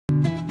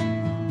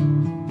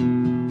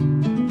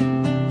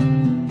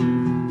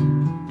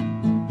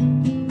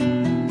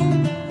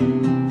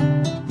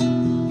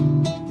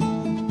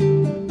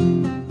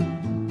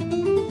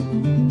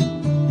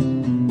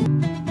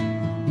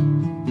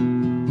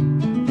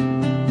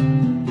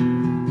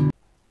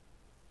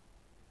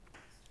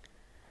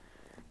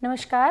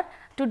Namaskar.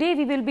 Today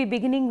we will be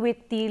beginning with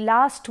the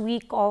last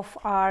week of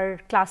our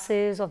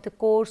classes of the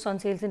course on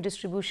sales and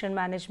distribution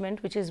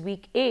management, which is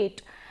week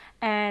 8,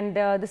 and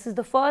this is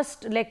the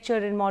first lecture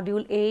in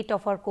module 8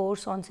 of our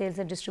course on sales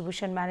and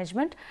distribution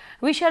management.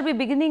 We shall be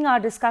beginning our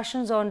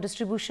discussions on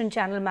distribution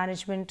channel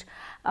management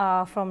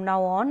from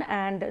now on,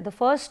 and the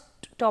first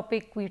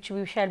topic which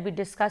we shall be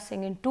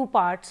discussing in two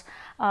parts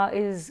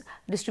is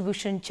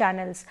distribution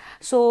channels.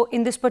 So,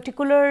 in this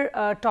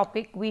particular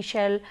topic we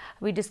shall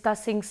be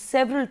discussing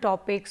several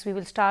topics. We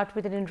will start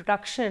with an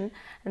introduction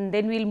and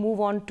then we will move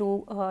on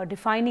to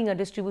defining a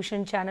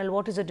distribution channel.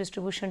 What is a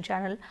distribution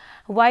channel?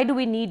 Why do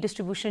we need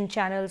distribution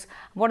channels?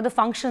 What are the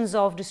functions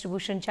of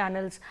distribution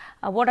channels?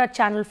 What are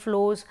channel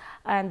flows?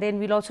 And then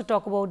we will also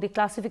talk about the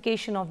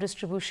classification of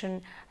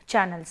distribution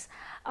channels.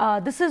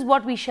 This is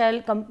what we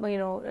shall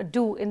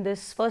do in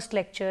this first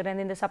lecture, and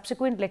in the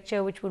subsequent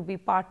lecture, which will be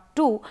part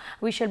 2,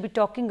 we shall be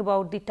talking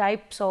about the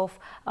types of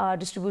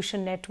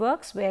distribution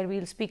networks, where we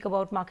will speak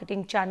about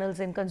marketing channels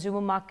in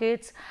consumer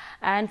markets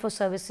and for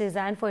services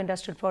and for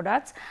industrial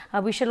products.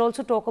 We shall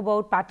also talk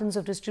about patterns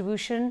of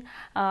distribution.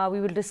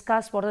 We will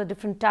discuss what are the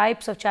different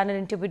types of channel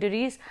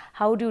intermediaries,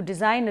 how do you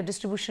design a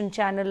distribution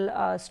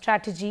channel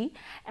strategy,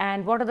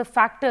 and what are the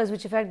factors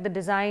which affect the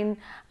design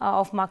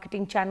of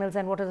marketing channels,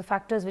 and what are the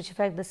factors which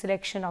affect the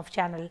selection of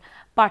channel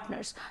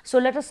partners. So,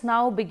 let us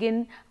now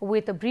begin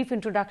with a brief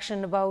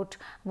introduction about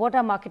what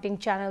are marketing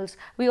channels.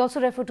 We also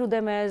refer to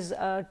them as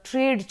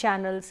trade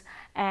channels,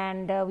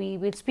 and we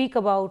will speak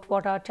about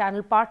what are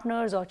channel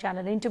partners or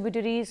channel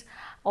intermediaries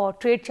or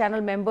trade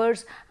channel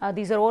members.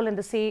 These are all in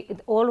the same,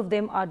 all of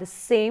them are the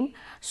same.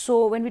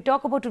 So, when we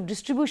talk about a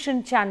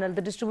distribution channel,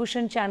 the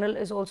distribution channel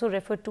is also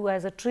referred to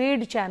as a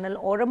trade channel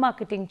or a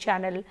marketing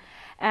channel,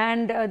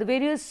 and the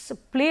various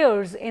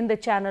players in the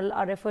channel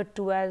are referred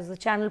to as the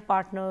channel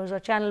partners or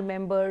channel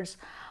members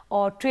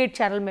or trade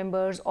channel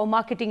members or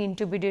marketing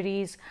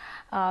intermediaries.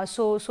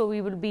 So we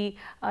will be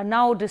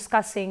now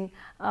discussing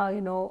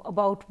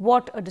about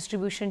what a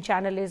distribution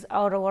channel is,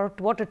 or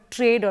what a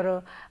trade or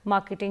a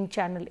marketing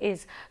channel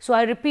is. So,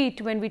 I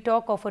repeat, when we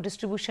talk of a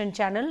distribution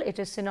channel, it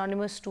is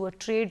synonymous to a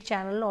trade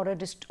channel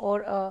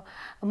or a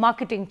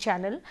marketing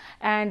channel,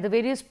 and the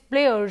various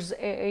players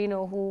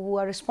who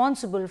are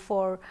responsible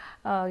for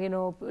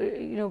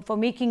for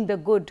making the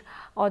good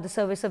or the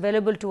service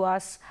available to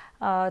us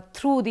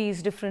through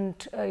these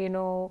different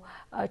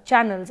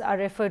channels are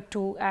referred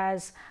to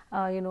as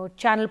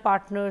channel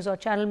partners or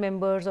channel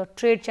members or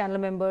trade channel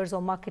members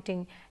or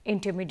marketing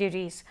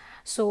intermediaries.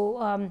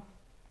 So,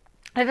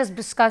 let us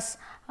discuss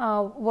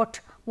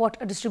what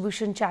a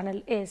distribution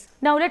channel is.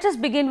 Now, let us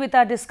begin with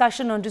our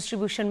discussion on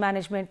distribution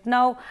management.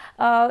 Now,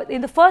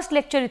 in the first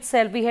lecture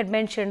itself, we had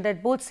mentioned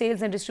that both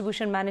sales and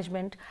distribution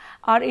management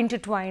are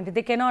intertwined.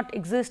 They cannot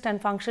exist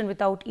and function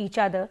without each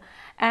other,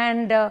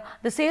 and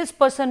the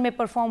salesperson may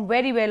perform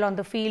very well on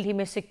the field, he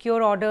may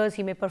secure orders,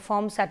 he may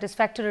perform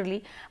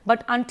satisfactorily,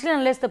 but until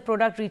unless the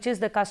product reaches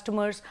the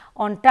customers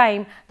on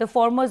time, the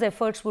former's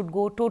efforts would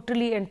go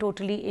totally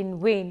in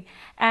vain.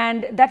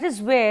 And that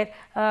is where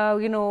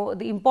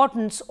the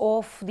importance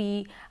of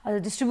the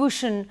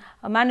distribution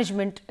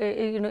management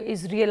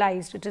is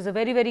realized. It is a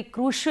very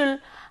crucial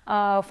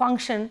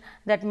function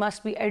that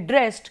must be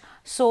addressed,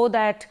 so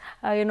that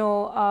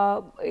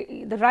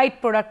the right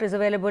product is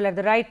available at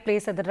the right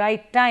place at the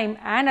right time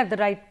and at the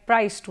right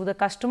price to the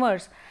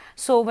customers.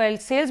 So, while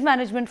sales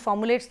management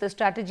formulates the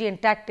strategy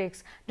and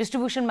tactics,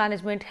 distribution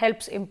management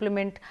helps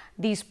implement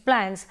these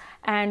plans,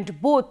 and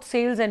both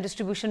sales and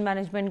distribution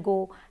management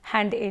go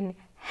hand in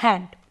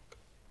hand.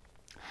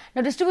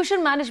 Now,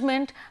 distribution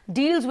management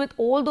deals with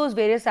all those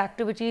various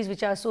activities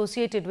which are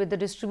associated with the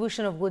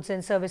distribution of goods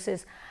and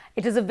services.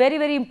 It is a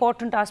very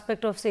important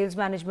aspect of sales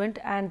management,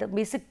 and the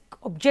basic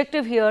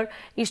objective here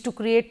is to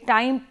create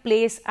time,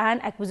 place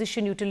and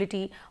acquisition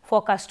utility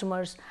for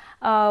customers.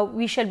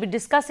 We shall be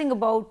discussing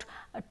about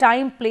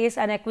time, place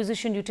and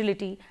acquisition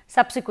utility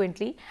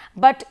subsequently,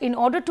 but in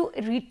order to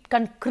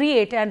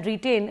create and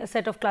retain a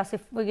set of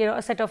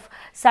a set of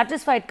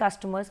satisfied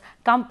customers,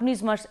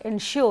 companies must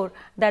ensure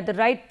that the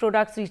right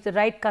products reach the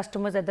right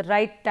customers at the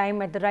right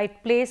time, at the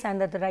right place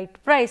and at the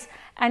right price.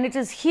 And it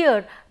is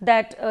here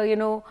that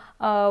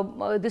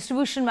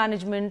distribution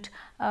management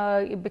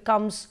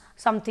becomes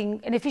something,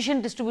 an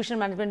efficient distribution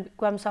management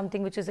becomes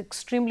something which is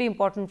extremely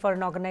important for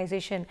an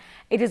organization.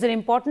 It is an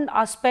important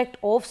aspect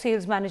of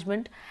sales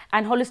management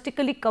and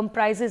holistically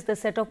comprises the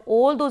set of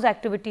all those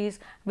activities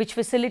which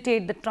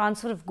facilitate the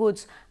transfer of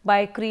goods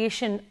by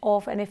creation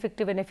of an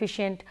effective and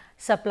efficient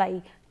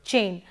supply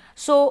chain.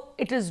 So,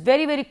 it is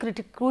very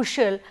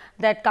crucial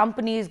that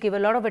companies give a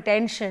lot of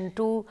attention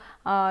to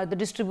the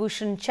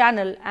distribution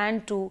channel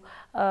and to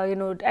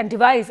and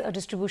devise a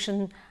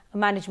distribution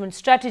management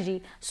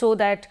strategy, so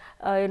that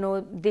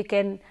they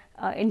can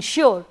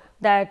ensure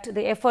that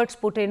the efforts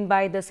put in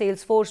by the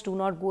sales force do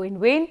not go in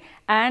vain,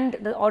 and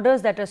the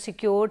orders that are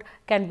secured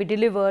can be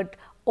delivered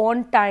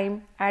on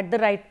time, at the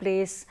right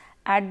place,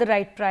 at the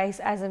right price,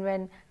 as and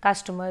when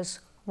customers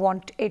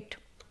want it.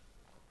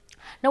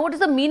 Now, what is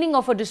the meaning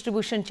of a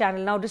distribution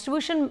channel? Now,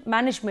 distribution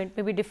management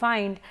may be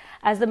defined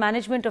as the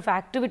management of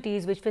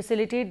activities which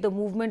facilitate the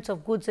movements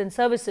of goods and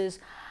services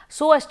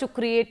so as to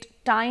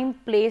create time,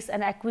 place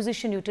and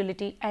acquisition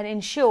utility and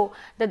ensure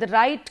that the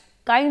right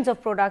kinds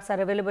of products are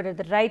available at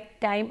the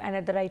right time and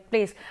at the right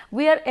place.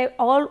 We are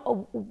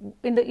all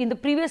in the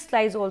previous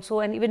slides also,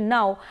 and even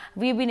now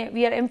we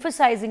are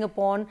emphasizing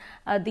upon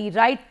the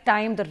right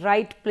time, the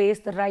right place,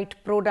 the right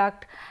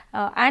product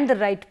and the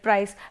right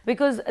price,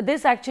 because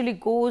this actually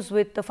goes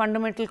with the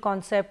fundamental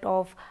concept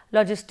of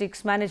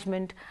logistics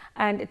management.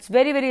 And it's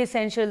very, very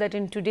essential that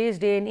in today's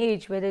day and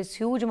age where there is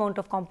huge amount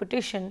of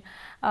competition,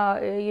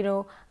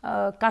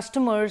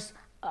 customers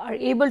are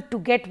able to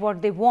get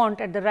what they want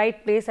at the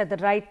right place, at the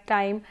right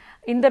time,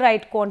 in the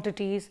right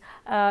quantities,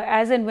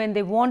 as and when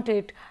they want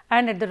it,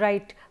 and at the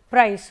right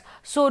price.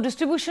 So,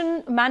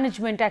 distribution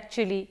management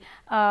actually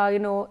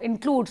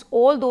includes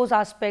all those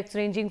aspects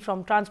ranging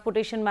from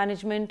transportation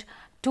management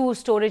to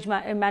storage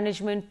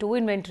management to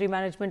inventory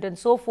management and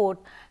so forth.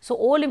 So,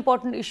 all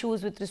important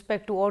issues with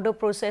respect to order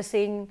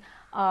processing,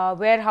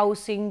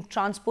 warehousing,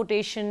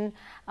 transportation,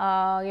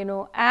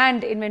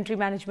 and inventory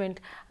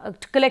management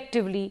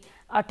collectively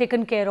are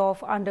taken care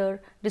of under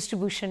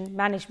distribution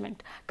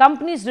management.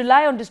 Companies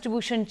rely on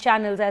distribution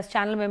channels as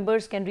channel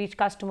members can reach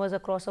customers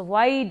across a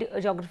wide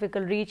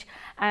geographical reach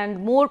and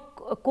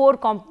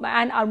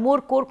are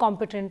more core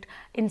competent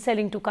in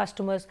selling to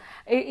customers.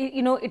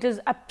 It is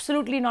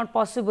absolutely not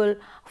possible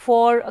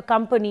for a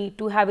company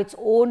to have its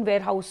own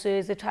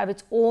warehouses, it have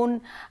its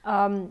own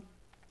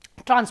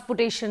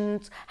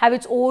transportations, have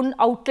its own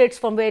outlets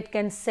from where it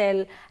can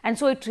sell, and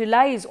so it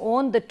relies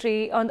on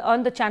the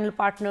on the channel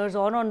partners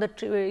or on the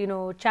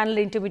channel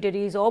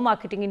intermediaries or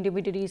marketing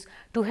intermediaries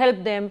to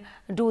help them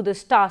do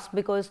this task,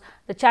 because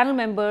the channel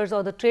members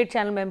or the trade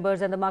channel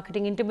members and the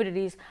marketing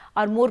intermediaries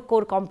are more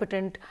core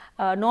competent,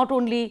 not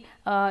only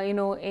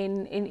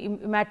in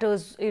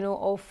matters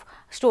of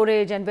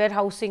storage and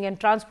warehousing and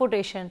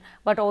transportation,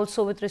 but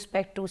also with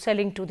respect to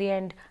selling to the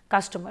end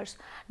customers.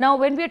 Now,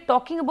 when we are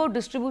talking about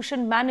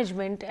distribution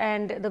management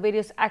and the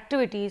various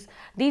activities,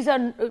 these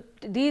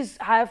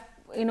have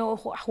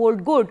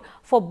hold good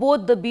for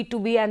both the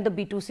B2B and the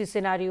B2C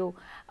scenario.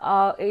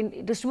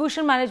 In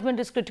distribution management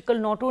is critical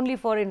not only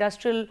for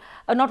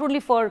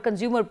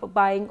consumer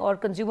buying or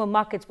consumer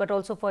markets, but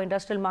also for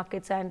industrial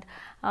markets and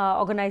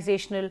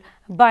organizational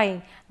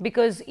buying,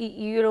 because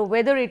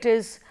whether it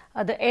is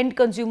the end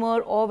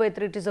consumer or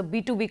whether it is a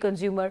B2B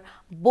consumer,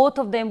 both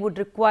of them would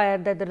require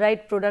that the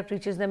right product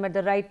reaches them at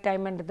the right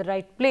time and at the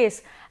right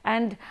place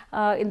and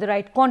in the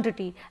right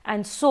quantity.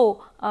 And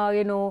so,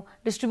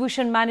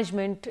 distribution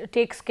management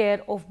takes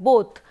care of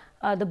both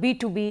the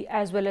B2B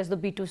as well as the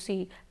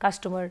B2C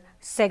customer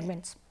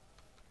segments.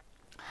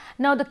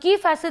 Now, the key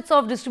facets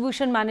of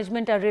distribution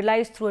management are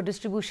realized through a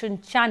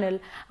distribution channel,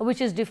 which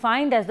is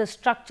defined as the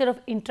structure of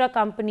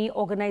intra-company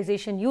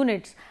organization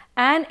units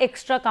and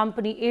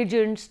extra-company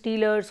agents,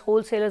 dealers,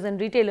 wholesalers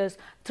and retailers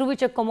through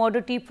which a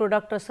commodity,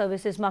 product or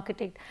service is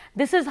marketed.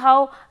 This is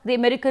how the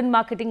American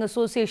Marketing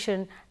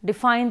Association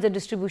defines a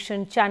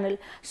distribution channel.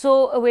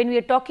 So, when we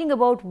are talking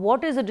about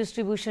what is a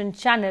distribution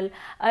channel,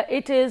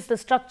 it is the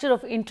structure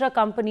of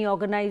intra-company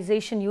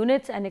organization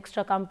units and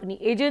extra-company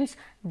agents,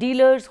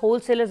 dealers,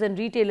 wholesalers and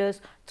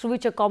retailers through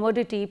which a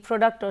commodity,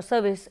 product or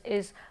service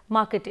is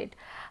marketed.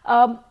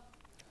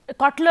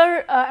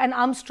 Kotler and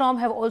Armstrong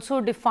have also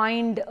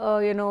defined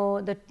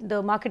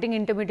the marketing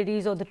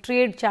intermediaries or the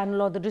trade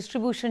channel or the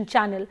distribution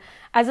channel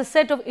as a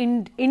set of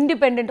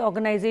independent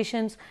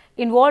organizations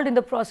involved in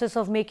the process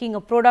of making a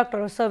product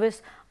or a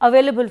service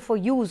available for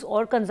use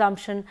or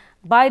consumption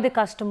by the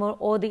customer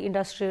or the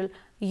industrial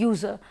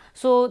user.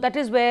 So, that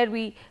is where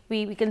we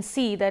can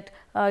see that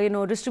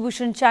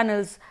distribution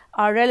channels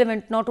are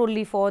relevant not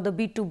only for the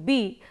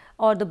B2B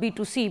or the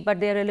B2C, but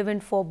they are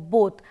relevant for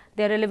both.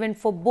 They are relevant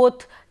for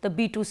both the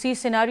B2C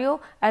scenario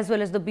as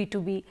well as the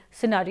B2B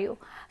scenario.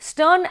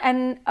 Stern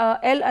and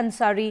L.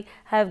 Ansari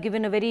have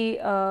given a very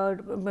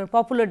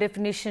popular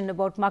definition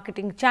about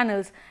marketing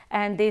channels,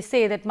 and they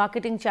say that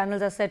marketing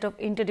channels are a set of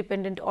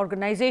interdependent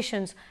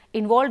organizations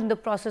involved in the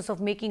process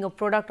of making a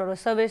product or a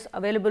service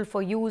available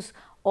for use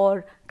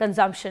or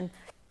consumption.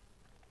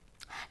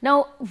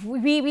 Now,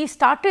 we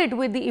started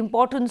with the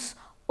importance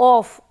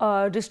of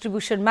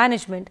distribution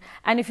management,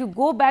 and if you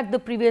go back the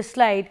previous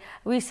slide,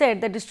 we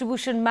said that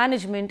distribution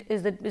management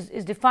is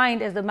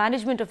defined as the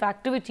management of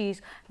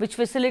activities which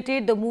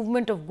facilitate the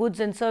movement of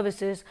goods and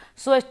services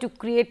so as to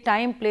create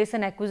time, place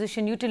and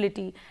acquisition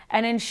utility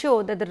and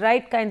ensure that the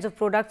right kinds of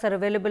products are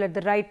available at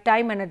the right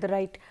time and at the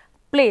right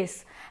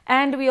place.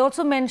 And we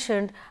also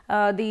mentioned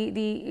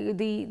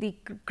the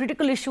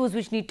critical issues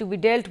which need to be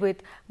dealt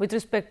with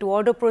respect to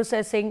order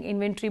processing,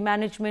 inventory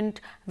management,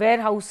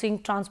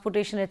 warehousing,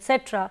 transportation,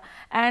 etc.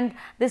 And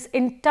this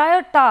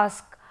entire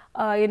task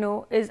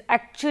is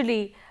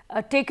actually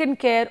taken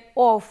care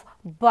of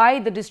by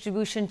the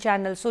distribution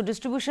channel. So,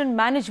 distribution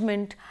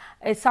management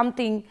is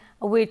something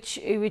which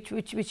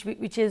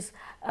is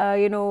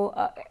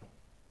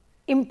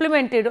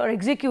implemented or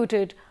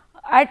executed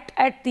at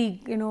the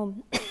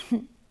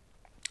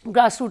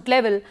grassroots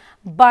level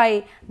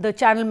by the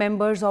channel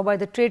members or by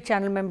the trade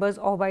channel members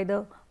or by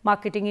the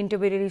marketing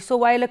intermediaries. So,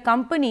 while a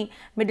company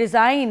may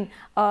design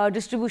a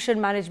distribution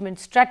management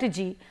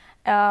strategy,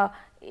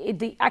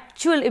 the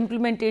actual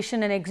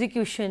implementation and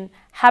execution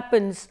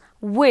happens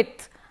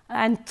with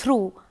and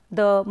through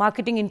the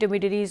marketing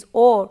intermediaries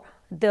or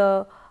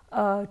the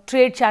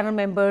trade channel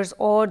members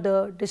or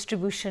the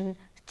distribution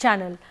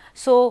channel.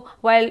 So,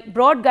 while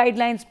broad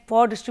guidelines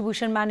for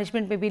distribution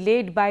management may be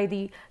laid by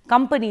the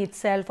company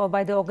itself or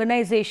by the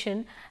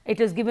organization, it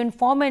is given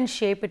form and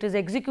shape, it is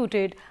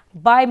executed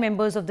by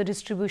members of the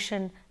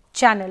distribution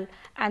channel,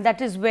 and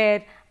that is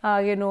where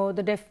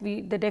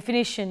the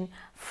definition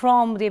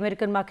from the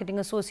American Marketing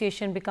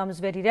Association becomes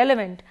very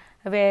relevant,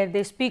 where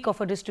they speak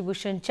of a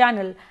distribution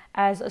channel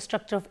as a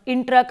structure of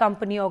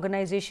intra-company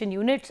organization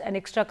units and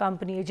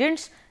extra-company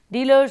agents,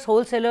 dealers,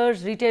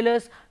 wholesalers,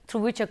 retailers,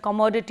 through which a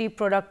commodity,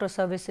 product or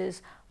service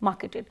is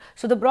marketed.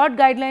 So, the broad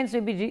guidelines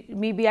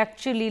may be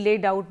actually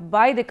laid out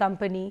by the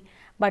company,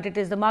 but it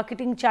is the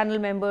marketing channel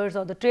members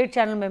or the trade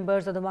channel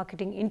members or the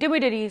marketing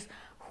intermediaries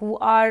who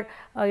are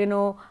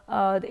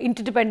the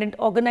interdependent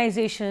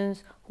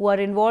organizations who are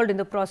involved in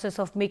the process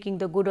of making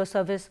the good or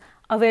service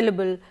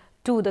available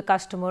to the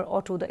customer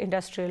or to the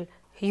industrial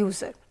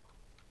user.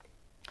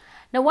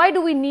 Now, why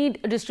do we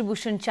need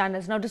distribution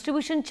channels? Now,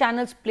 distribution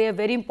channels play a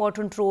very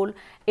important role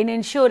in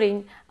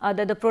ensuring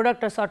that the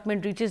product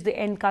assortment reaches the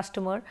end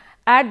customer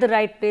at the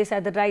right place,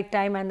 at the right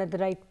time and at the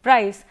right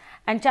price,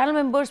 and channel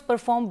members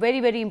perform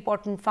very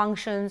important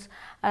functions.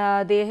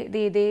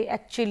 They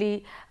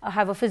actually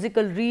have a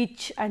physical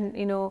reach, and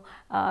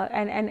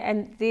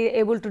and they are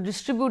able to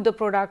distribute the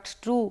products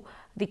to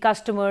the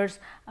customers.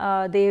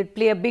 They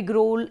play a big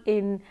role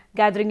in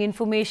gathering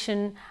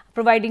information,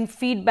 providing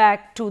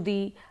feedback to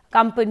the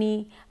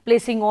company,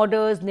 placing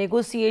orders,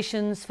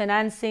 negotiations,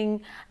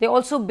 financing. They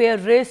also bear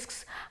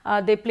risks.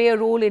 They play a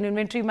role in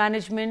inventory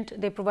management.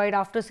 They provide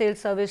after sales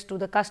service to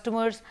the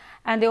customers,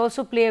 and they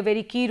also play a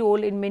very key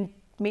role in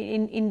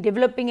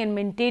developing and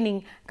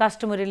maintaining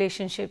customer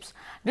relationships.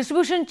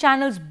 Distribution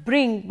channels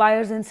bring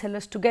buyers and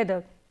sellers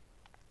together,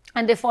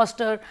 and they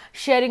foster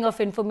sharing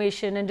of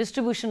information and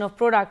distribution of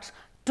products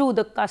to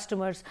the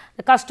customers.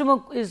 The customer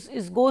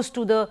goes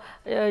to the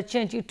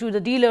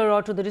dealer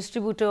or to the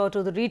distributor or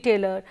to the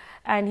retailer,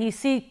 and he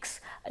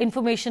seeks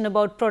information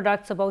about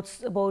products,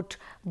 about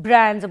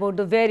brands, about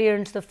the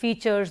variants, the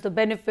features, the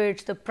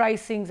benefits, the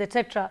pricings,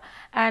 etc.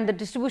 And the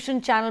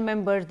distribution channel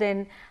members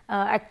then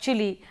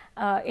actually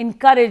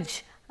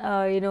encourage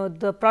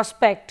the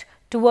prospect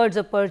towards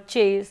a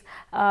purchase.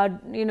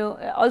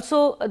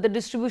 Also the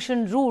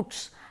distribution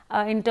routes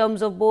in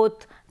terms of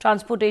both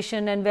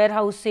transportation and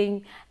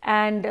warehousing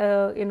and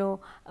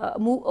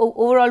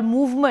overall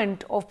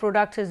movement of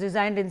products is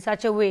designed in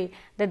such a way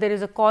that there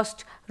is a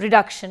cost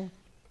reduction.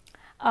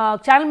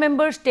 Channel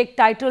members take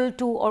title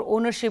to or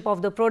ownership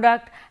of the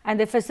product, and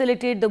they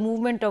facilitate the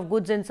movement of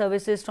goods and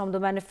services from the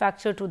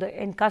manufacturer to the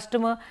end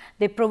customer.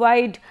 They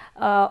provide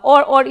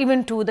or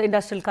even to the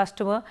industrial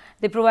customer.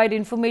 They provide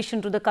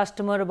information to the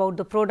customer about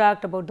the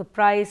product, about the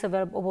price,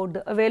 about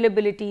the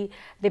availability.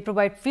 They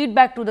provide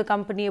feedback to the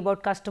company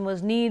about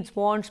customers' needs,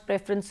 wants,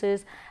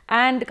 preferences,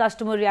 and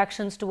customer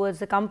reactions towards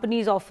the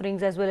company's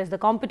offerings as well as the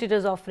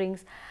competitors'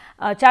 offerings.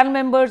 Channel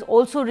members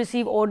also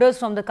receive orders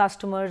from the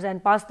customers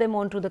and pass them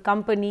on to the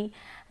company.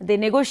 They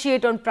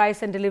negotiate on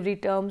price and delivery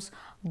terms,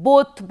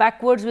 both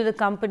backwards with the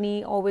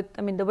company or with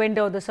the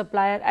vendor or the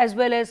supplier, as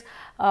well as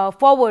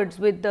forwards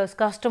with the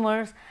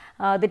customers.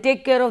 They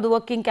take care of the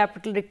working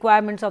capital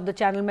requirements of the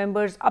channel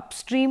members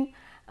upstream,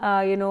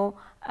 and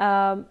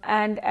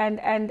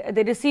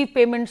they receive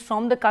payments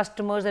from the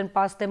customers and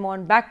pass them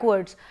on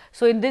backwards.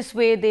 So, in this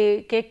way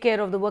they take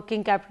care of the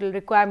working capital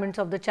requirements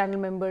of the channel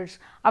members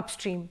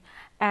upstream.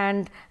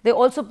 And they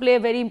also play a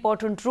very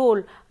important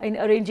role in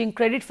arranging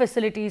credit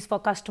facilities for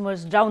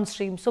customers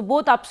downstream. So,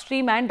 both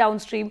upstream and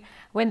downstream,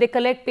 when they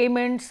collect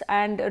payments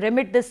and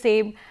remit the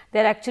same,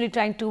 they are actually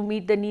trying to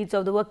meet the needs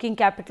of the working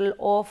capital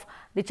of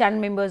the channel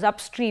members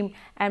upstream,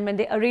 and when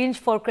they arrange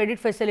for credit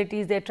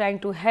facilities, they are trying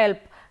to help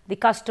the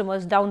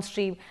customers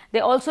downstream.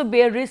 They also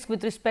bear risk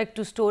with respect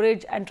to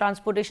storage and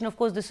transportation. Of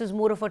course, this is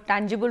more of a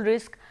tangible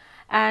risk,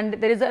 and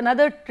there is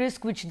another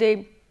risk which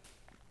they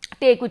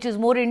take, which is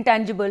more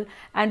intangible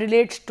and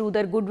relates to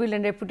their goodwill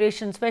and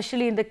reputation,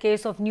 especially in the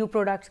case of new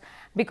products,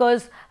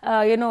 because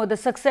the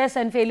success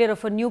and failure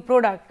of a new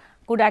product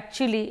could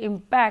actually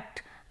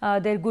impact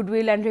their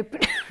goodwill and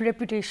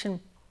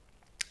reputation.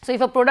 So, if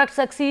a product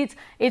succeeds,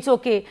 it is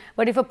okay,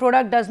 but if a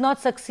product does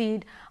not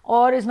succeed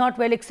or is not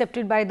well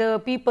accepted by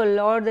the people,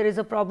 or there is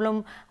a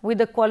problem with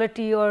the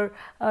quality or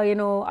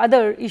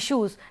other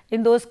issues,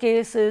 in those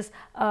cases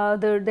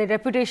the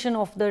reputation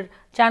of the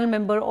channel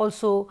member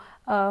also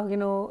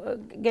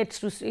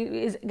gets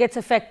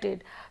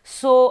affected.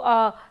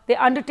 So, they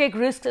undertake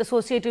risks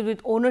associated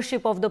with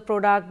ownership of the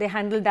product. They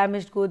handle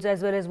damaged goods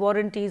as well as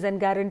warranties and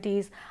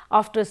guarantees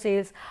after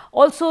sales.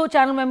 Also,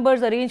 channel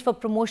members arrange for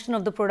promotion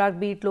of the product,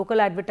 be it local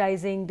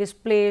advertising,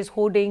 displays,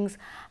 hoardings,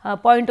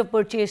 point of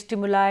purchase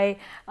stimuli,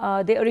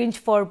 they arrange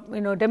for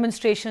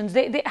demonstrations,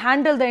 they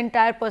handle the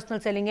entire personal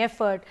selling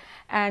effort,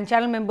 and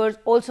channel members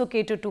also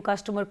cater to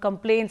customer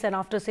complaints and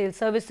after sales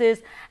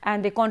services,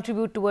 and they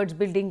contribute towards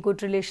building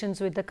good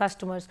relations with the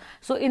customers.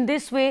 So in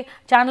this way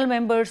channel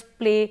members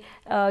play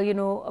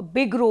a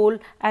big role,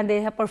 and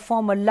they have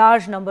perform a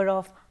large number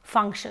of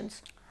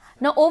functions.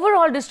 Now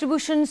overall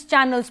distribution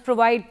channels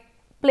provide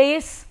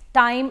place,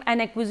 time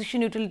and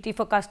acquisition utility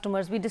for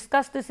customers. We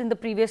discussed this in the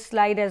previous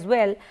slide as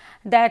well,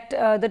 that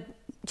the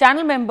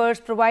channel members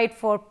provide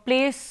for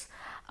place,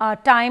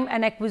 time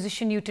and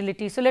acquisition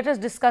utility. So let us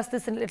discuss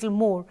this a little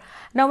more.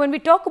 Now when we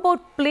talk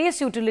about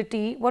place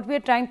utility, what we are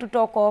trying to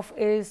talk of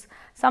is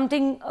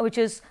something which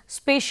is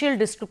spatial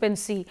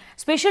discrepancy.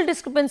 Spatial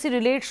discrepancy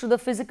relates to the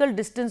physical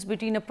distance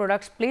between a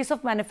product's place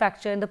of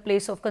manufacture and the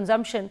place of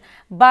consumption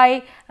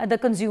by the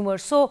consumer.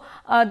 So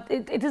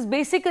it is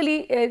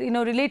basically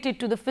related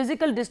to the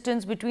physical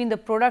distance between the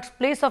product's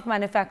place of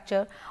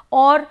manufacture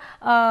or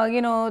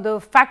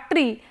the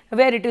factory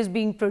where it is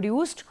being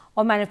produced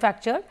or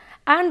manufactured,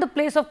 and the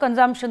place of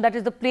consumption, that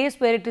is the place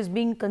where it is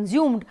being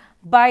consumed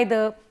by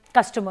the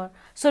customer.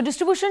 So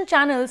distribution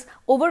channels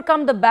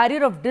overcome the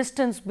barrier of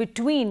distance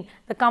between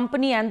the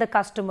company and the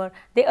customer.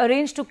 They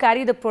arrange to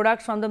carry the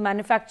products from the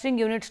manufacturing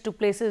units to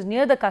places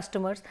near the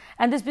customers,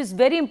 and this is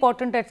very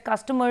important as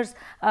customers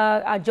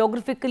are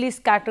geographically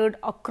scattered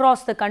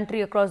across the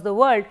country, across the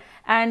world,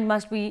 and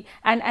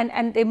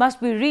they must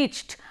be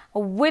reached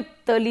with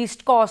the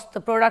least cost.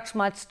 The products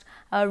must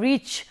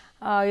reach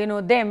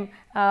them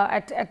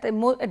at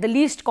the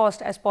least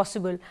cost as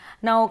possible.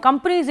 Now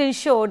companies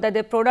ensure that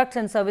their products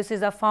and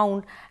services are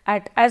found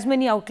at as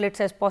many outlets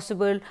as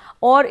possible,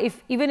 or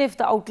even if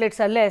the outlets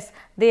are less,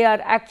 they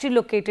are actually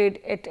located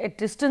at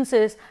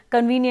distances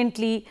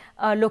conveniently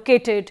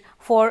located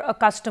for a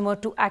customer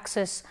to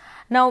access.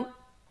 Now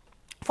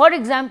for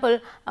example,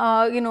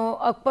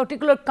 a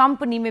particular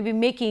company may be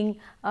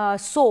making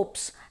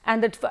soaps,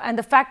 and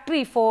the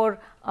factory for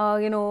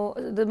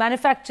the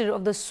manufacture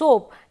of the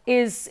soap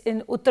is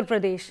in Uttar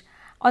Pradesh.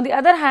 On the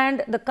other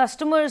hand, the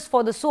customers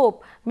for the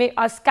soap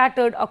are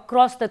scattered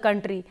across the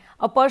country.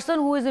 A person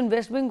who is in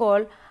West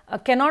Bengal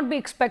cannot be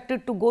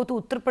expected to go to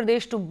Uttar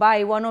Pradesh to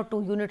buy 1 or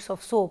 2 units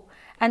of soap,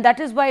 and that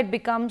is why it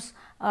becomes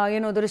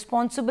the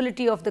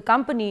responsibility of the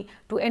company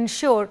to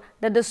ensure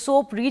that the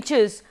soap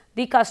reaches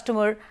the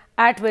customer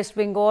at West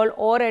Bengal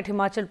or at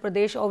Himachal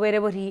Pradesh or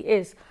wherever he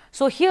is.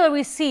 So here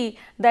we see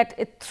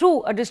that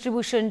through a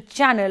distribution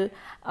channel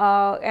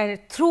and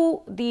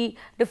through the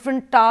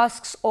different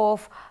tasks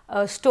of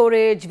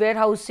storage,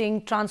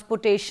 warehousing,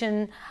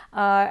 transportation,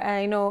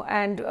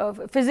 and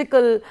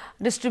physical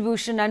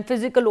distribution and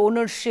physical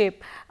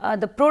ownership,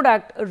 the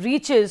product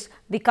reaches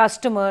the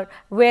customer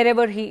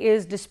wherever he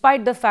is,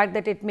 despite the fact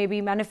that it may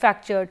be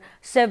manufactured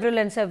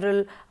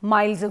several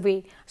miles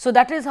away. So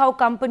that is how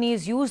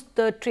companies use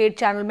the trade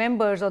channel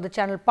members or the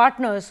channel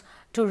partners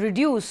to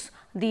reduce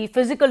the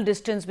physical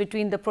distance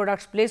between the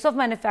product's place of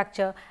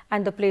manufacture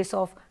and the place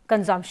of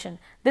consumption.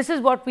 This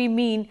is what we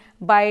mean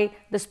by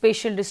the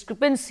spatial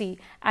discrepancy,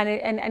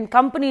 and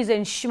companies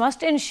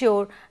must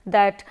ensure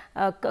that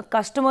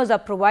customers are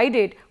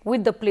provided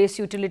with the place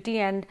utility,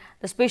 and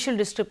the spatial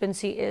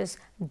discrepancy is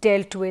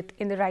dealt with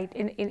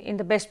in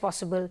the best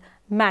possible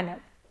manner.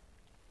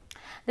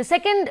 The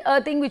second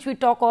thing which we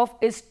talk of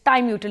is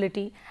time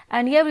utility,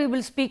 and here we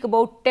will speak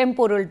about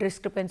temporal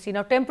discrepancy.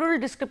 Now temporal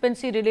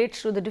discrepancy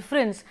relates to the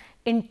difference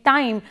in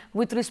time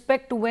with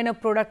respect to when a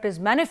product is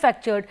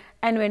manufactured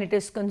and when it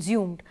is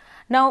consumed.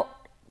 Now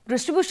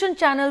distribution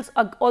channels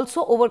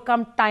also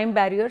overcome time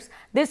barriers.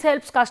 This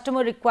helps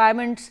customer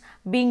requirements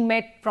being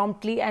met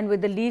promptly and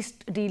with the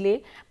least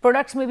delay.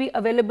 Products may be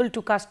available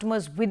to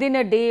customers within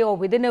a day or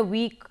within a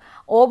week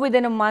or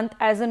within a month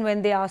as and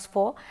when they ask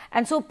for,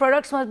 and so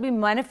products must be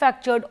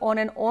manufactured on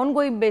an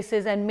ongoing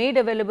basis and made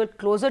available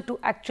closer to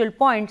actual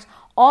points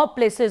or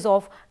places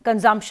of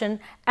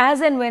consumption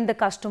as and when the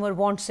customer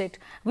wants it.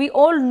 We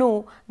all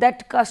know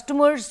that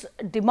customers'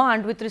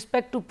 demand with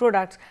respect to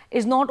products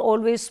is not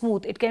always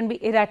smooth, it can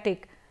be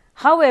erratic.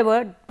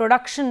 However,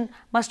 production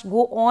must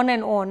go on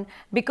and on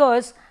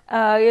because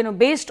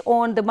based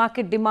on the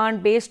market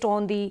demand, based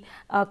on the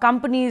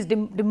company's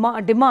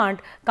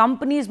demand,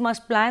 companies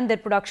must plan their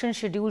production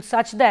schedule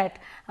such that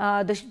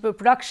the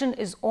production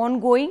is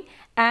ongoing,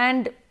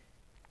 and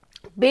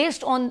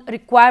based on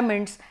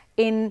requirements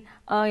in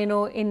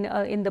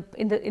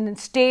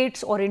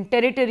states or in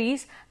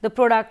territories, the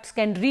products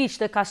can reach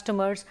the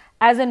customers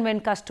as and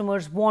when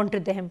customers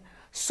want them.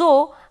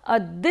 So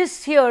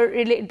this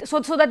here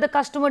so that the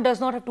customer does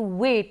not have to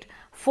wait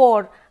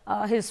for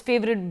his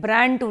favorite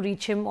brand to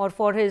reach him or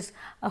for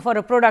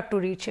a product to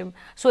reach him.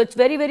 So it's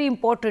very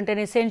important and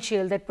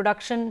essential that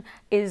production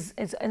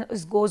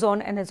goes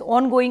on and is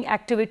ongoing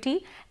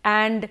activity,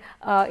 and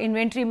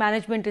inventory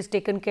management is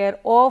taken care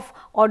of.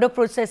 Order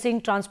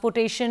processing,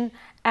 transportation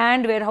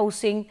and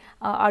warehousing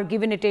are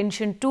given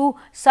attention to,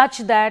 such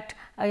that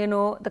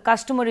the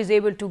customer is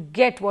able to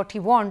get what he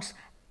wants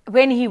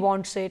when he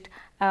wants it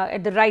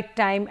at the right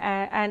time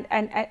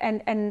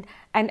and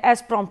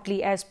as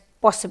promptly as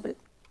possible.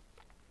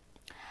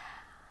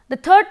 The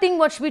third thing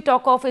what we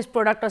talk of is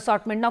product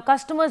assortment. Now,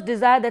 customers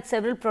desire that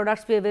several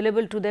products be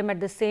available to them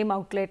at the same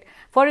outlet.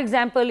 For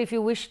example, if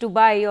you wish to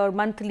buy your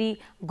monthly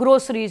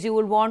groceries, you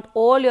will want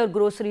all your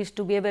groceries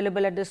to be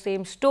available at the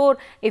same store.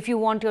 If you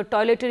want your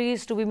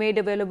toiletries to be made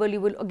available,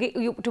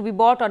 to be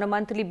bought on a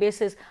monthly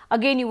basis,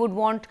 again you would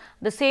want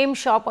the same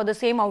shop or the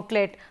same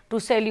outlet to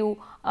sell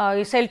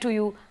to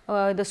you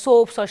the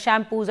soaps or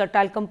shampoos or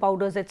talcum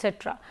powders,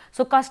 etc.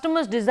 So,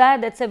 customers desire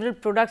that several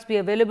products be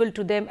available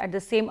to them at the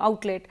same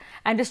outlet,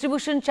 and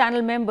distribution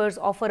channel members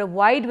offer a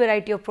wide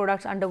variety of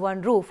products under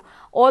one roof,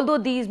 although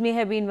these may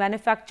have been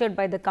manufactured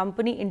by the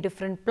company in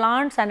different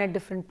plants and at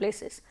different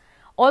places.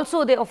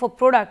 Also, they offer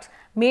products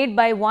made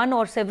by one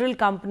or several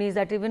companies,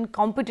 that even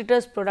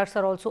competitors' products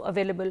are also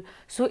available.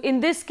 So, in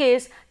this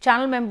case,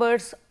 channel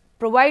members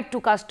provide to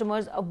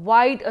customers a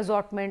wide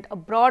assortment, a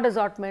broad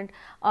assortment,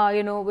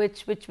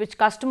 which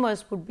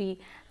customers would be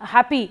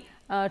happy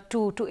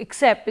to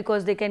accept,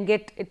 because they can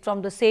get it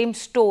from the same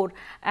store,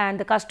 and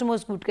the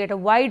customers would get a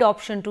wide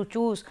option to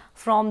choose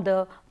from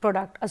the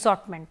product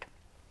assortment.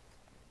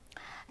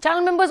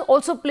 Channel members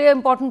also play an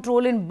important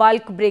role in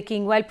bulk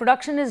breaking. While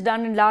production is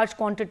done in large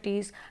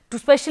quantities,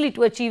 especially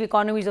to achieve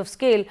economies of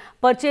scale,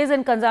 purchase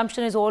and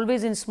consumption is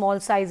always in small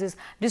sizes.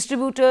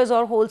 Distributors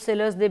or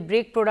wholesalers, they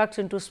break products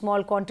into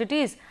small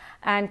quantities,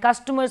 and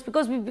customers,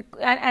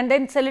 and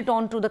then sell it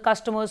on to the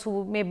customers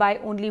who may buy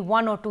only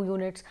 1 or 2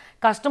 units.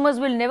 Customers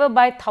will never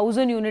buy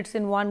 1,000 units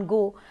in one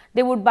go,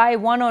 they would buy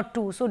 1 or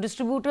 2. So,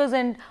 distributors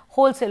and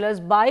wholesalers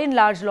buy in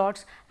large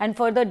lots and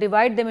further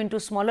divide them into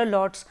smaller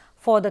lots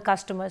for the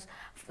customers.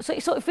 So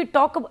if we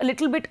talk a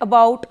little bit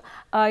about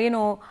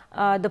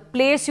the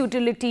place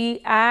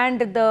utility and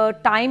the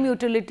time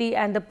utility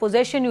and the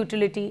possession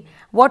utility,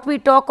 what we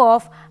talk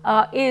of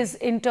is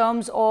in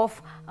terms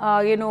of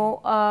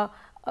a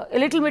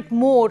little bit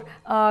more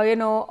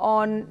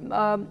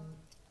on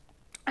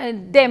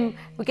them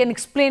we can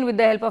explain with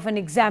the help of an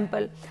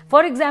example.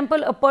 For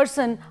example, a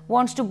person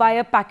wants to buy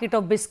a packet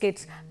of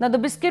biscuits. Now, the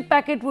biscuit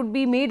packet would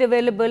be made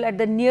available at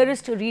the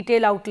nearest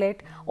retail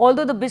outlet,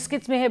 although the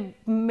biscuits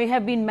may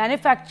have been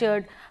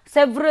manufactured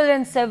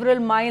several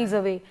miles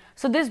away.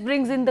 So, this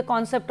brings in the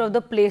concept of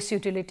the place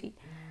utility.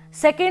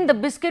 Second, the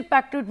biscuit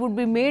packet would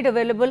be made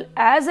available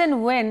as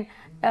and when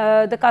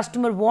the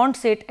customer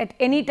wants it at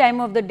any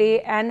time of the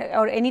day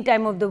or any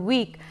time of the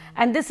week,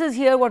 and this is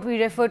here what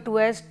we refer to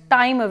as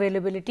time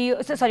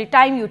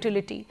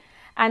utility.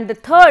 And the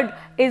third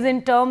is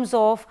in terms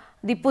of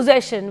the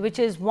possession, which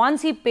is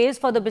once he pays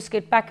for the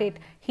biscuit packet,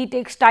 he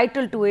takes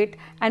title to it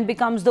and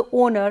becomes the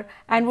owner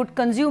and would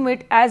consume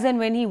it as and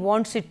when he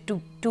wants it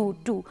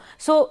to.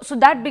 So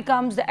that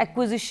becomes the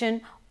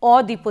acquisition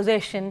or the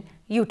possession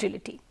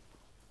utility.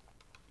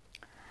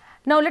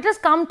 Now, let us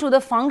come to the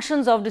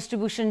functions of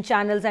distribution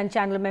channels and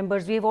channel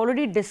members. We have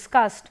already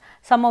discussed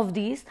some of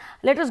these.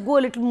 Let us go a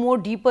little more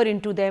deeper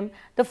into them.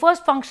 The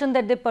first function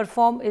that they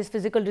perform is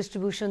physical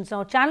distribution.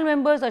 Now, channel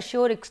members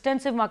assure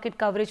extensive market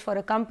coverage for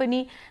a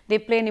company. They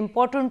play an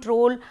important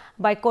role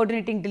by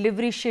coordinating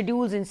delivery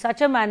schedules in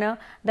such a manner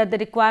that the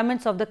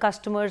requirements of the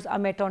customers are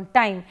met on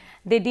time.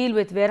 They deal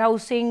with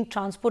warehousing,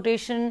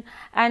 transportation,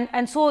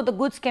 and so the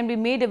goods can be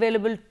made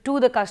available to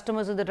the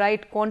customers in the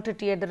right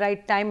quantity at the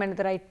right time and at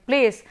the right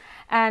place.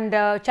 And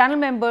channel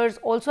members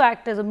also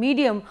act as a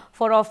medium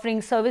for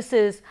offering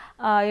services,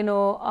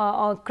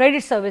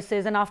 credit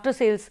services and after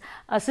sales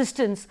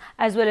assistance,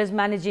 as well as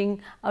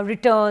managing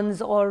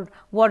returns or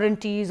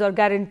warranties or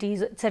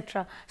guarantees,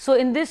 etc. So,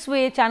 in this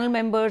way, channel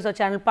members or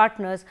channel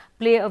partners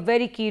play a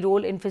very key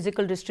role in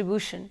physical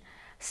distribution.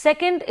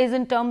 Second is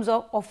in terms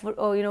of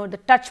the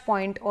touch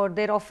point, or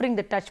they are offering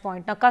the touch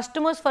point. Now,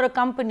 customers for a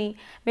company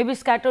may be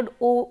scattered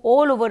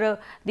all over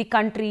the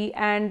country,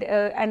 and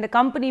the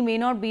company may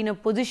not be in a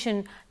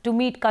position to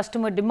meet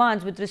customer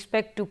demands with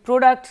respect to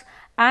products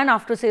and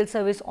after sales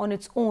service on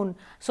its own.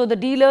 So, the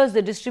dealers,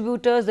 the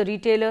distributors, the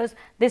retailers,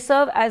 they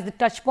serve as the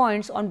touch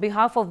points on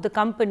behalf of the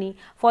company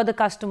for the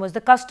customers.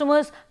 The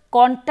customers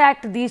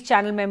contact these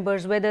channel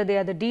members, whether they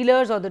are the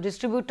dealers or the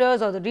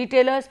distributors or the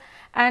retailers,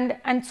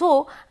 and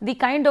so the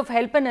kind of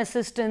help and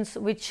assistance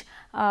which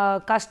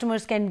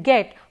customers can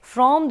get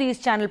from these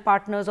channel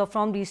partners or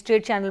from these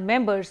trade channel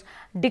members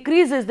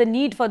decreases the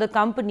need for the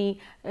company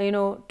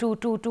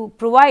to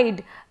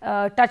provide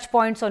touch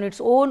points on its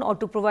own or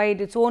to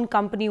provide its own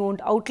company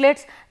owned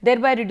outlets,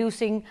 thereby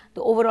reducing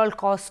the overall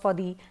cost for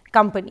the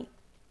company.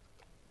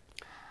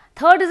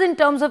 Third is in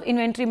terms of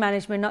inventory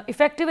management. Now,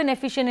 effective and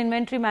efficient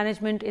inventory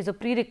management is a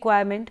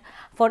pre-requirement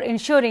for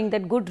ensuring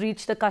that goods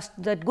reach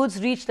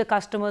the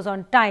customers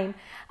on time.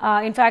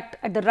 In fact,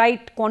 at the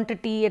right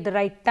quantity at the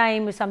right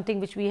time is something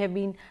which we have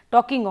been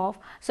talking of.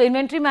 So,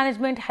 inventory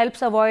management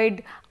helps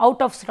avoid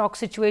out of stock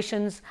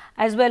situations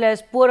as well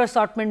as poor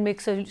assortment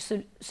mix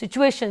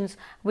situations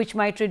which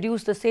might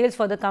reduce the sales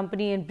for the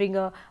company and bring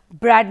a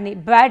bad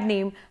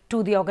name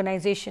to the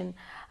organization.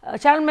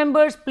 Channel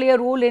members play a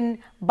role in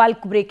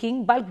bulk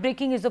breaking. Bulk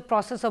breaking is the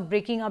process of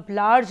breaking up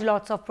large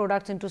lots of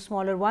products into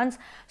smaller ones.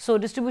 So,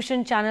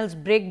 distribution channels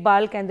break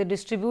bulk and they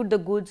distribute the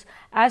goods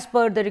as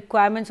per the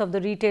requirements of the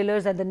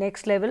retailers at the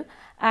next level,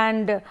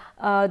 and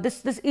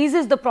this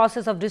eases the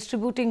process of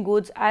distributing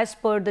goods as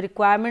per the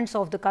requirements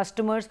of the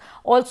customers.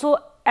 Also,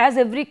 as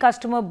every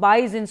customer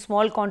buys in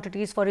small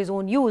quantities for his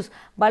own use,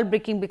 bulk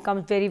breaking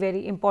becomes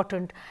very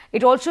important.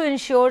 It also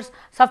ensures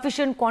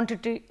sufficient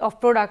quantity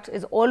of products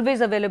is always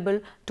available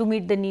to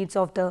meet the needs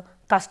of the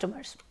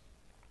customers.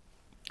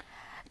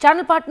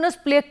 Channel partners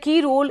play a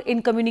key role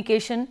in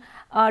communication.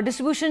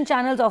 Distribution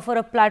channels offer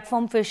a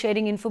platform for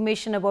sharing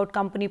information about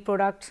company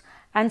products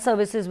and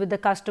services with the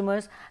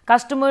customers.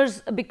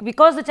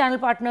 Because the channel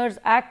partners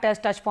act as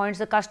touch points,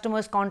 the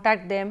customers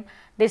contact them,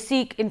 they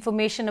seek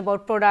information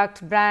about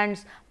products,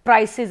 brands,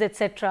 prices,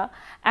 etc.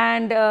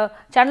 And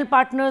channel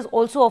partners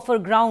also offer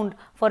ground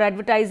for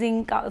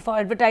advertising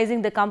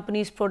the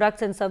company's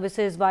products and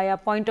services via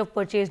point of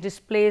purchase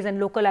displays and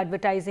local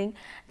advertising.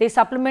 They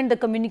supplement the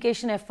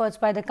communication efforts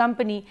by the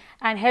company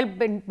and help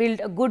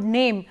build a good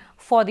name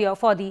for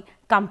the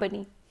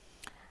company.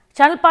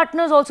 Channel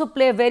partners also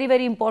play a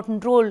very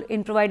important role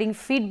in providing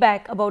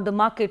feedback about the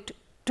market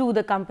to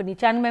the company.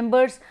 Channel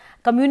members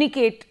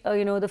communicate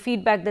the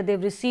feedback that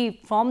they've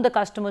received from the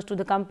customers to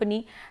the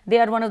company. They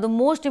are one of the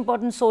most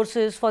important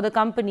sources for the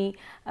company,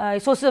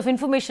 sources of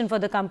information for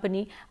the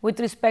company with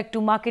respect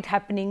to market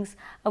happenings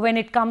when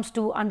it comes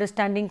to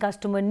understanding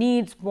customer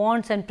needs,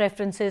 wants and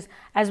preferences,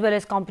 as well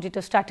as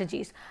competitor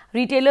strategies.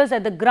 Retailers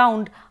at the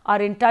ground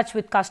are in touch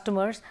with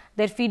customers.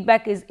 Their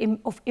feedback is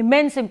of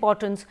immense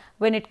importance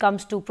when it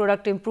comes to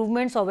product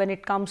improvements or when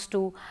it comes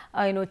to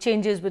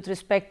changes with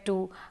respect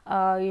to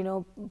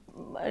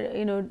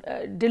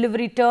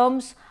delivery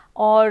terms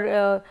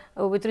or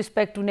with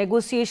respect to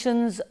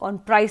negotiations on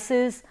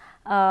prices,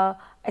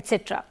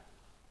 etc.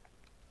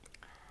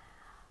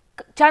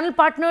 Channel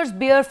partners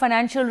bear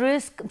financial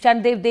risk.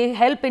 They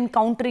help in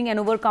countering and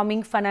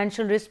overcoming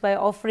financial risk by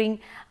offering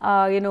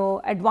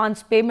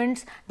advance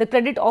payments. The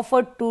credit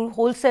offered to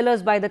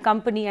wholesalers by the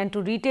company and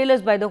to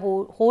retailers by the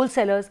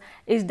wholesalers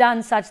is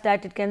done such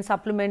that it can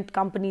supplement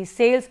company's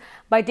sales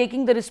by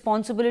taking the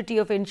responsibility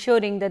of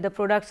ensuring that the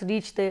products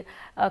reach the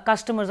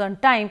customers on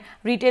time.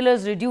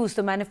 Retailers reduce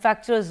the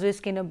manufacturer's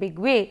risk in a big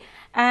way.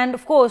 And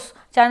of course,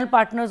 channel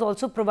partners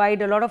also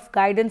provide a lot of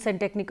guidance and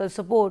technical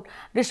support.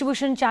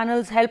 Distribution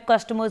channels help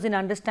customers in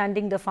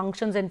understanding the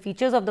functions and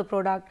features of the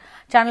product.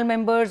 Channel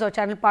members or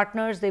channel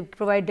partners, they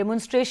provide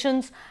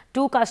demonstrations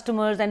to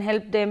customers and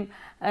help them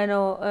and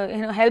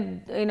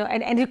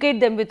educate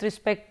them with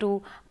respect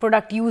to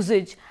product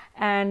usage,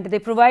 and they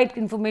provide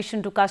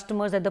information to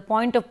customers at the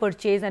point of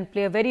purchase and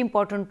play a very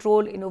important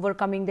role in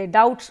overcoming their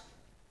doubts.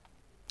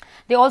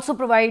 They also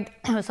provide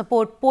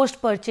support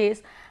post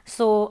purchase.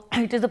 So,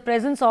 it is the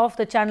presence of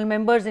the channel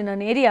members in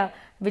an area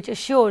which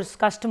assures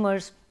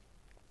customers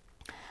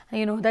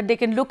that they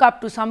can look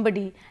up to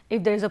somebody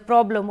if there is a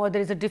problem or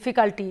there is a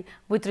difficulty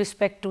with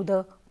respect to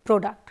the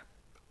product.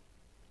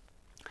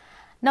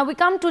 Now, we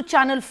come to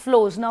channel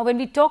flows. Now, when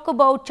we talk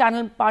about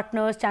channel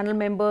partners, channel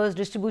members,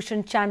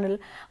 distribution channel,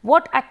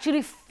 what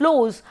actually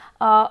flows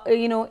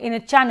in a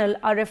channel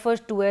are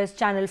referred to as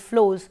channel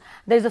flows.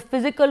 There is a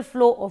physical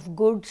flow of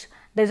goods,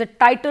 there is a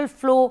title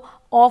flow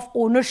of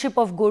ownership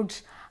of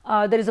goods,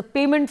 there is a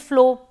payment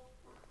flow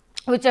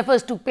which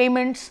refers to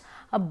payments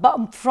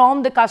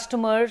from the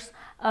customers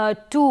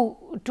to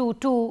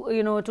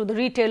the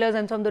retailers,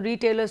 and from the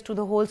retailers to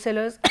the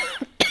wholesalers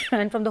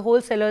and from the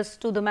wholesalers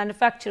to the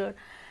manufacturer.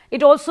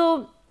 It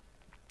also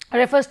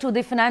refers to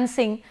the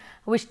financing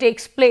which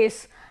takes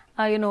place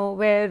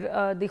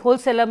where the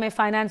wholesaler may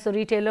finance the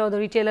retailer or the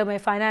retailer may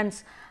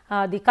finance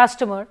the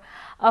customer.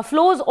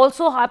 Flows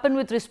also happen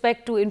with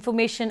respect to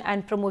information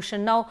and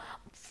promotion. Now,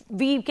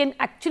 we can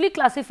actually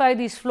classify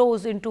these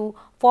flows into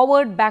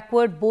forward,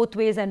 backward, both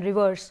ways and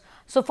reverse.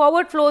 So,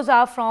 forward flows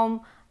are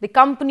from the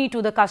company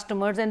to the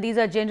customers, and these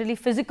are generally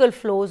physical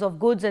flows of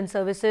goods and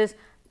services,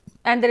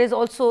 and there is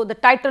also the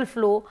title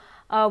flow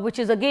which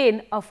is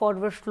again a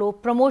forward flow.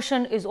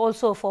 Promotion is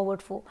also a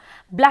forward flow.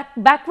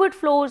 Backward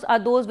flows are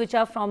those which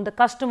are from the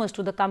customers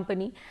to the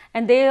company,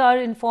 and they are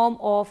in form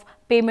of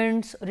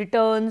payments,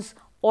 returns,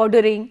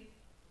 ordering.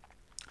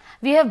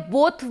 We have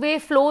both way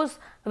flows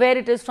where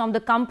it is from the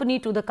company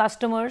to the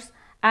customers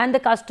and the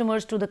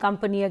customers to the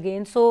company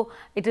again. So,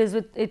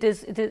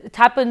 it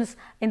happens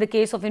in the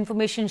case of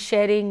information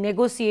sharing,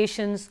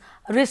 negotiations,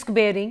 risk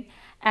bearing,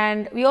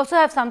 and we also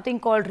have something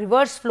called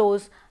reverse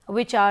flows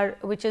which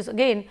is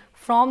again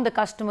from the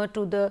customer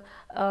to the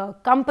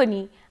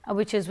company,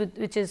 which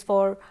is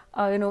for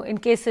in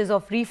cases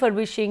of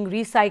refurbishing,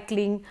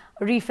 recycling,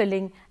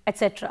 refilling,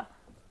 etc.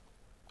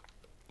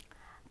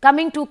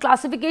 Coming to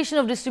classification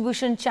of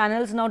distribution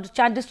channels. Now,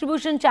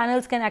 distribution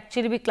channels can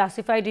actually be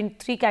classified in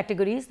three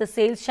categories: the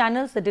sales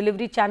channels, the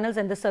delivery channels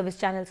and the service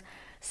channels.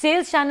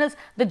 Sales channels,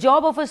 the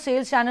job of a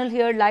sales channel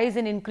here lies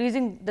in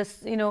increasing the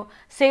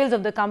sales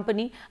of the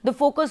company. The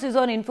focus is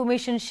on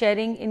information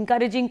sharing,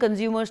 encouraging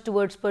consumers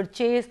towards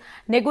purchase,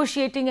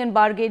 negotiating and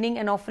bargaining,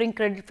 and offering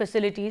credit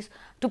facilities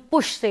to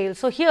push sales.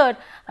 So here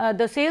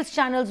the sales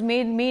channel's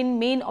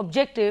main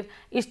objective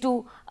is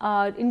to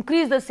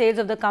increase the sales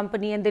of the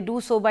company, and they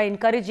do so by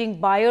encouraging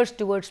buyers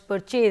towards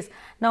purchase.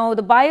 Now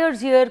the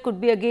buyers here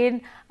could be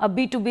again a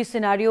B2B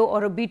scenario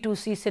or a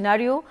B2C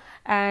scenario,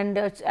 and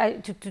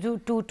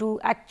to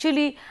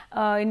actually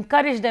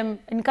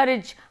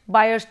encourage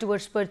buyers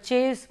towards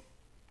purchase.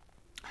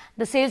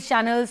 The sales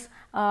channels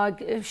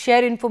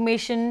share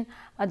information,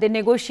 they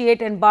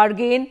negotiate and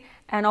bargain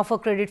and offer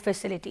credit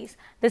facilities.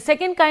 The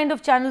second kind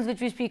of channels which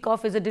we speak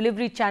of is a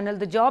delivery channel.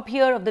 The job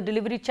here of the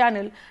delivery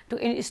channel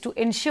is to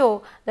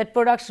ensure that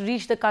products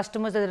reach the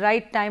customers at the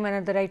right time and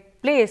at the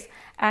right place.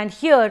 And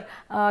here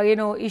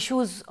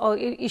issues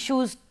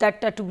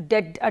that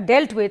are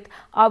dealt with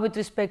are with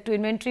respect to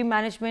inventory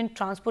management,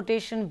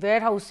 transportation,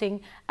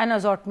 warehousing and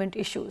assortment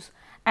issues.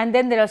 And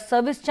then there are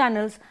service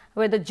channels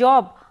where the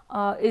job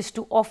is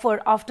to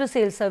offer after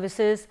sales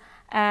services,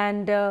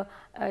 and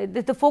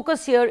the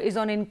focus here is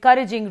on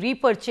encouraging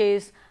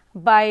repurchase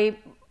by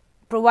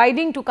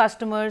providing to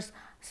customers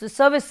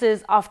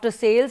services after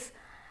sales,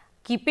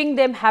 keeping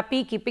them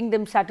happy, keeping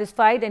them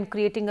satisfied, and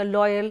creating a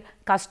loyal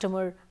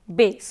customer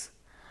base.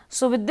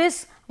 So with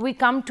this we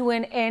come to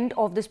an end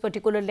of this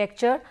particular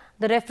lecture.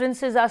 The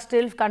references are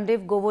still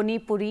Kandiv,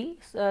 Govoni, Puri,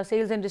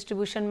 Sales and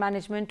Distribution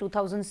Management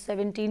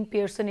 2017,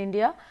 Pearson,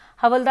 India;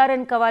 Havaldar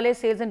and Kawale,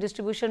 Sales and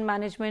Distribution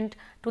Management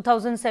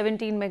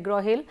 2017,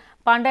 McGraw-Hill;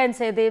 Panda and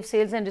Sehdev,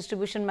 Sales and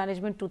Distribution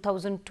Management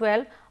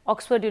 2012,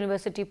 Oxford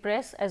University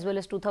Press, as well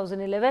as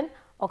 2011,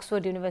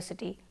 Oxford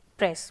University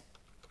Press.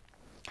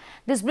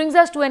 This brings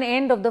us to an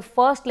end of the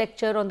first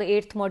lecture on the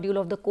 8th module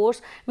of the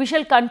course. We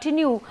shall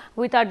continue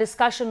with our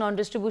discussion on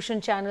distribution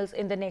channels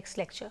in the next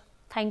lecture.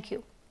 Thank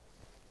you.